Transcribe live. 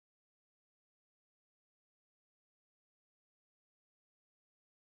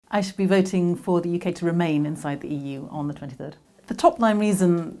I should be voting for the UK to remain inside the EU on the 23rd. The top line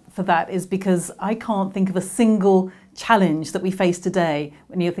reason for that is because I can't think of a single challenge that we face today,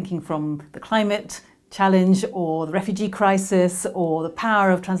 when you're thinking from the climate challenge or the refugee crisis or the power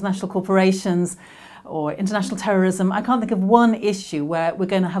of transnational corporations or international terrorism. I can't think of one issue where we're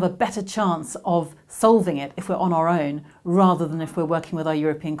going to have a better chance of solving it if we're on our own rather than if we're working with our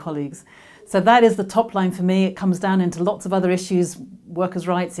European colleagues. So that is the top line for me. It comes down into lots of other issues, workers'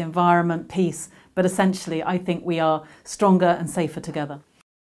 rights, the environment, peace, but essentially I think we are stronger and safer together.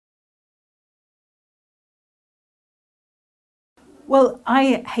 Well,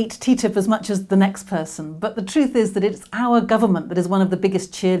 I hate TTIP as much as the next person, but the truth is that it's our government that is one of the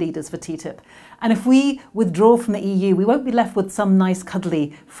biggest cheerleaders for TTIP. And if we withdraw from the EU, we won't be left with some nice,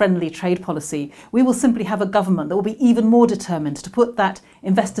 cuddly, friendly trade policy. We will simply have a government that will be even more determined to put that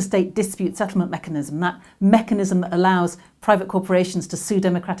investor-state dispute settlement mechanism, that mechanism that allows private corporations to sue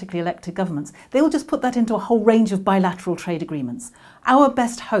democratically elected governments. They will just put that into a whole range of bilateral trade agreements. Our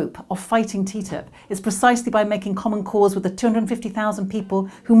best hope of fighting TTIP is precisely by making common cause with the 250,000 people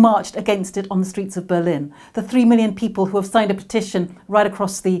who marched against it on the streets of Berlin, the 3 million people who have signed a petition right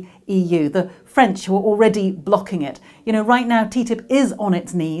across the EU, the French who are already blocking it. You know, right now TTIP is on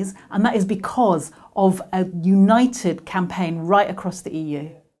its knees, and that is because of a united campaign right across the EU.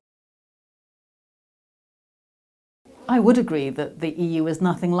 I would agree that the EU is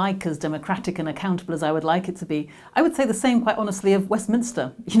nothing like as democratic and accountable as I would like it to be. I would say the same, quite honestly, of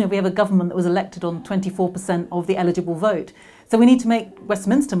Westminster. You know, we have a government that was elected on 24% of the eligible vote. So we need to make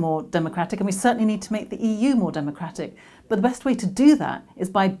Westminster more democratic, and we certainly need to make the EU more democratic. But the best way to do that is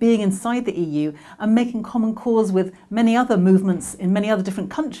by being inside the EU and making common cause with many other movements in many other different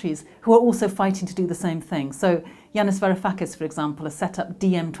countries who are also fighting to do the same thing. So Yanis Varoufakis, for example, has set up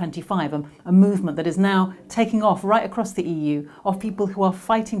DM25, a movement that is now taking off right across the EU of people who are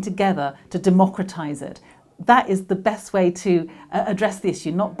fighting together to democratise it. That is the best way to address the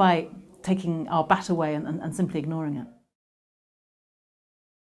issue, not by taking our bat away and simply ignoring it.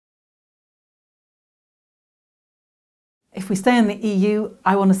 If we stay in the EU,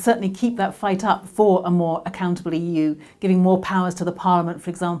 I want to certainly keep that fight up for a more accountable EU, giving more powers to the Parliament, for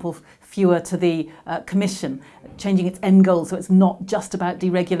example, fewer to the Commission, changing its end goal so it's not just about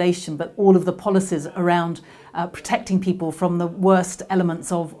deregulation, but all of the policies around protecting people from the worst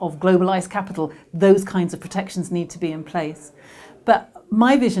elements of globalised capital. Those kinds of protections need to be in place. But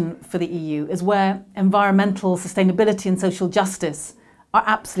my vision for the EU is where environmental sustainability and social justice are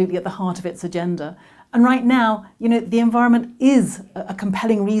absolutely at the heart of its agenda. And right now, you know, the environment is a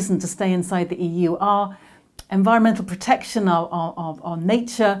compelling reason to stay inside the EU. Our environmental protection, our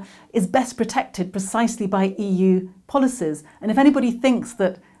nature is best protected precisely by EU policies. And if anybody thinks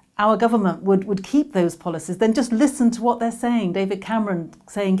that our government would keep those policies, then just listen to what they're saying. David Cameron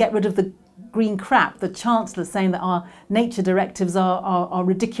saying, get rid of the green crap. The Chancellor saying that our nature directives are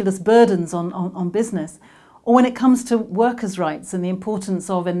ridiculous burdens on business. Or when it comes to workers' rights and the importance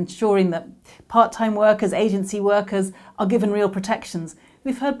of ensuring that part-time workers, agency workers are given real protections.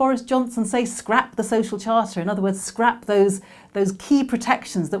 We've heard Boris Johnson say scrap the social charter, in other words, scrap those key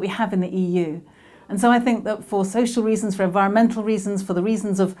protections that we have in the EU. And so I think that for social reasons, for environmental reasons, for the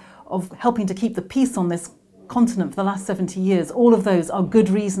reasons of helping to keep the peace on this continent for the last 70 years, all of those are good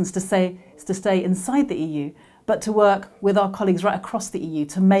reasons to stay inside the EU, but to work with our colleagues right across the EU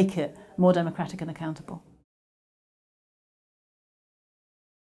to make it more democratic and accountable.